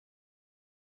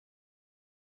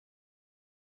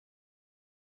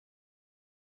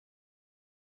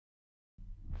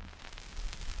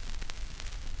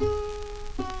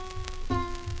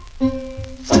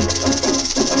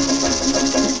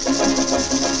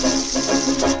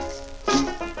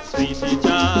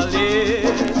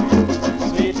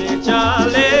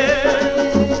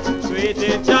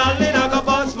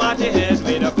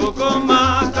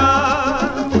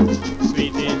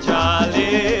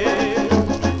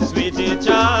Sweetie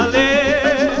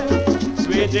Charlie,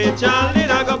 Sweetie Charlie,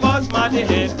 I go bust my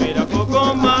head with a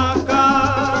cocoa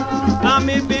maca. I'm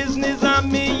in business,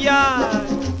 I'm in yard,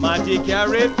 Matty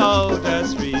carried out the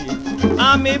street.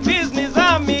 I'm in business,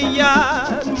 I'm in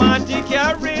yard, Matty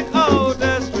carried out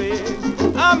the street.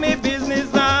 I'm in business,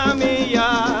 I'm in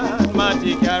yard,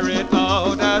 Matty carried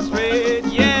out the street.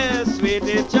 Yes,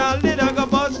 Sweetie Charlie, I go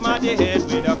bust my head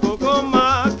with a cocoa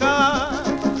maca.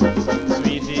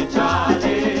 Sweetie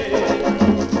Charlie,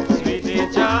 Sweetie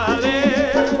Charlie,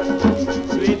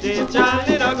 Sweetie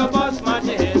Charlie, I go bust my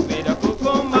head with a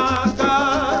cocoa maca.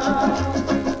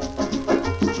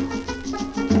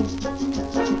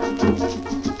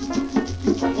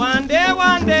 One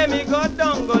day me go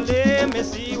down go lay, me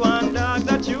see one dog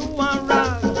that you want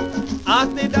rock.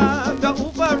 Ask the dog the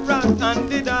Uber rock, and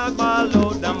the dog ball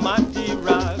out the Matty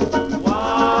rock.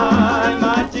 Why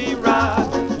Matty rock?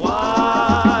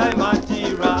 Why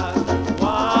Matty rock?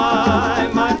 Why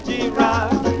Matty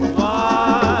rock?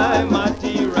 Why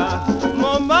Matty rock?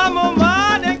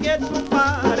 Mama, they get too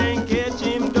far and catch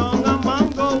him down a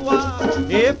mango walk.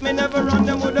 If me never run,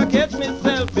 them woulda catch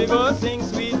myself. We go sing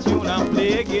sweet tune and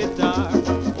play guitar.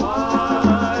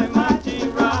 Why Matty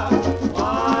rock?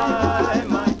 Why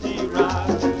Matty rock?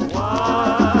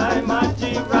 Why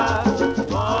Matty rock?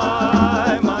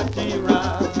 Why Matty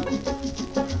rock?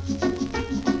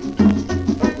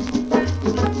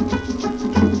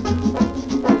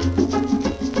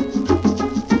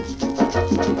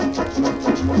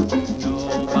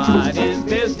 Nobody's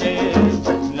business,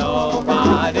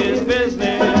 nobody's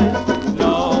business,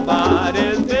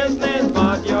 nobody's business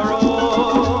but your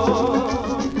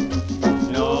own.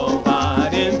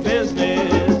 Nobody's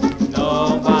business,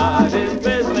 nobody's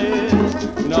business,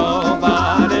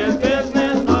 nobody's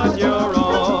business but your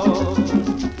own.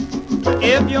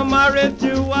 If you're married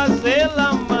to a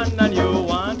sailor man and you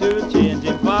want to change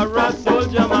him for a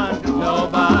soldier man,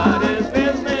 nobody's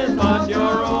business but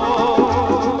your own.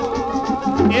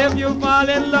 If you fall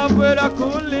in love with a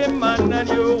coolie man and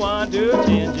you want to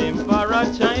change him for a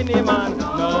Chinese man,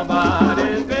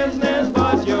 nobody's business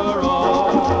but your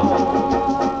own.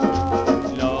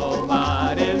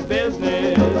 Nobody's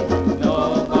business,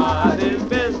 nobody's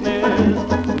business,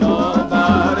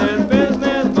 nobody's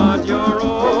business but your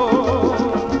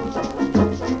own.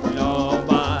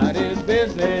 Nobody's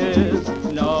business,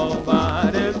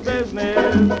 nobody's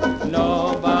business,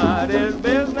 nobody's business.